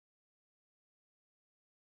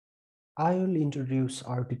I will introduce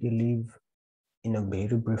RTKLIB in a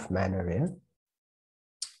very brief manner here.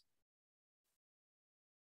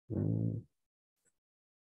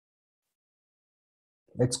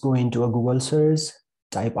 Let's go into a Google search,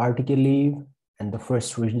 type RTKLIB, and the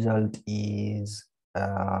first result is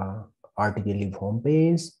RTKLIB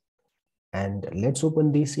homepage. And let's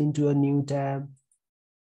open this into a new tab.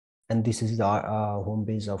 And this is the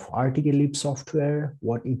homepage of RTKLIB software.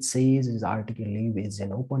 What it says is RTKLIB is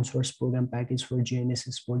an open source program package for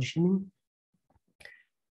GNSS positioning.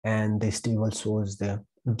 And this table shows the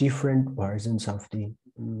different versions of the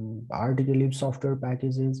RTKLIB software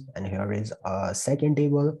packages. And here is a second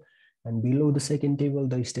table. And below the second table,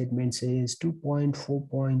 the statement says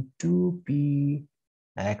 2.4.2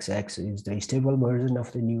 PXX is the stable version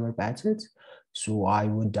of the newer patches. So I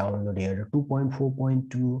would download here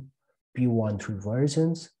 2.4.2 P13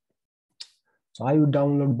 versions. So I would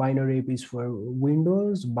download binary APIs for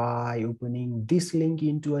Windows by opening this link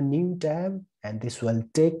into a new tab, and this will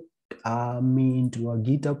take me into a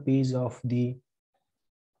GitHub page of the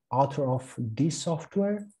author of this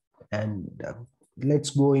software. And let's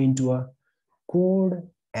go into a code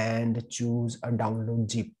and choose a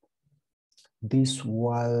download zip. This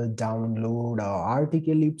will download our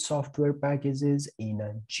RTKLIB software packages in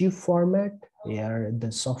a zip format. Here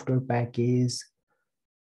the software package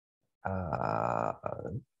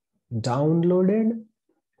downloaded,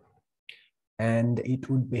 and it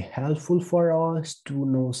would be helpful for us to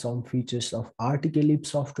know some features of RTKLIB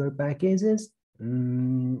software packages.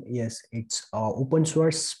 Yes, it's open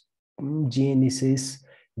source GNSS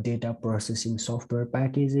data processing software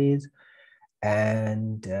packages,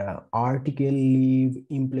 and RTKLIB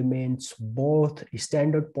implements both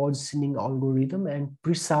standard positioning algorithm and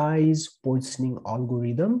precise positioning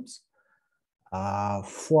algorithms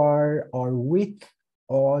for or with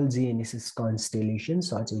all GNSS constellations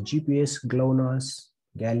such as GPS, GLONASS,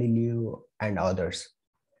 Galileo, and others.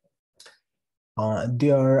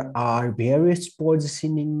 There are various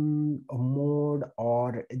positioning mode,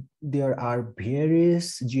 or there are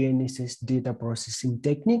various GNSS data processing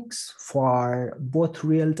techniques for both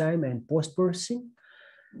real-time and post-processing,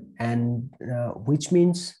 and which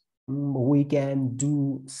means we can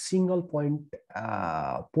do single point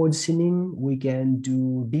positioning, we can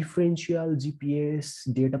do differential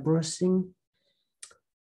GPS data processing,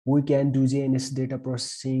 we can do GNSS data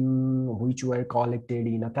processing which were collected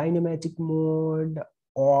in a kinematic mode,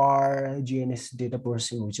 or GNSS data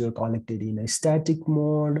processing which were collected in a static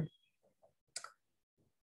mode.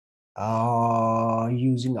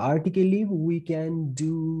 Using RTKLIB, we can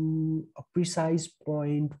do a precise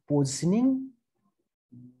point positioning,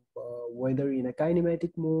 whether in a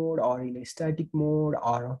kinematic mode or in a static mode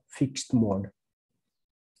or a fixed mode.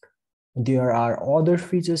 There are other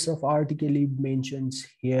features of RTKLIB mentions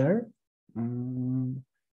here. And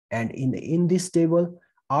in this table,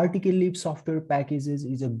 RTKLIB software packages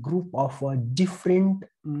is a group of a different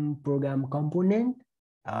program component.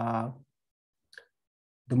 The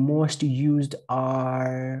most used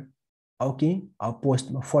are,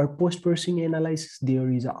 for post-processing analysis,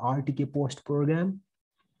 there is a RTK post program.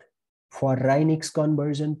 For Rhinix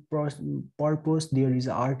conversion purpose, there is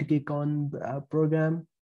a RTK-con program.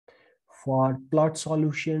 For plot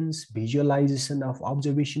solutions, visualization of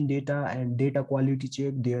observation data, and data quality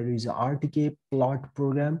check, there is a RTK plot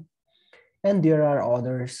program. And there are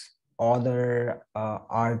other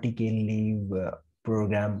RTKLIB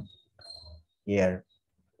program here.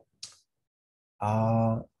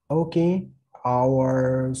 Okay,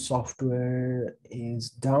 our software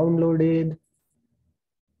is downloaded,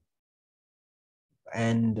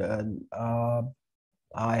 and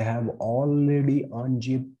I have already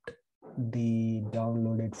unzipped the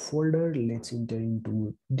downloaded folder. Let's enter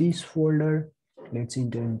into this folder. Let's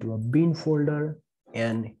enter into a bin folder,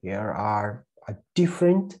 and here are a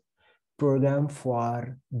different program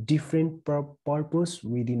for different purpose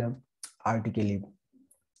within a RTKLIB.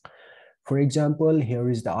 For example, here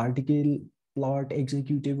is the RTK plot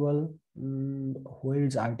executable. Where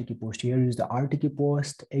is RTK post? Here is the RTK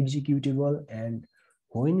post executable, and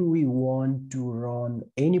when we want to run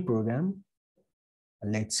any program,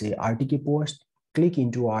 let's say RTK post, click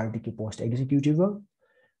into RTK post executable.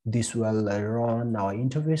 This will run our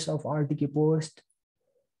interface of RTK post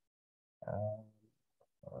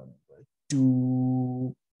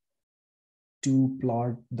to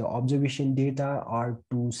plot the observation data or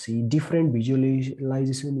to see different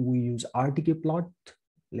visualization. We use RTK plot.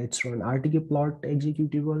 Let's run RTK plot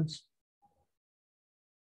executables.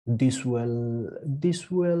 This will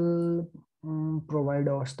provide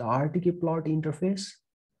us the RTK plot interface.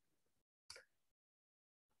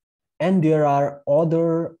 And there are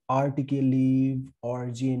other RTKLIB or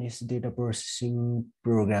GNSS data processing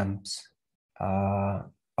programs.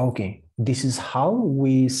 Okay, this is how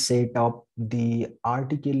we set up the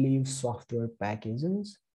RTKLIB software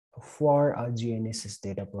packages for a GNSS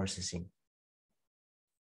data processing.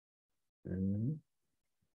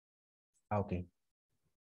 Okay.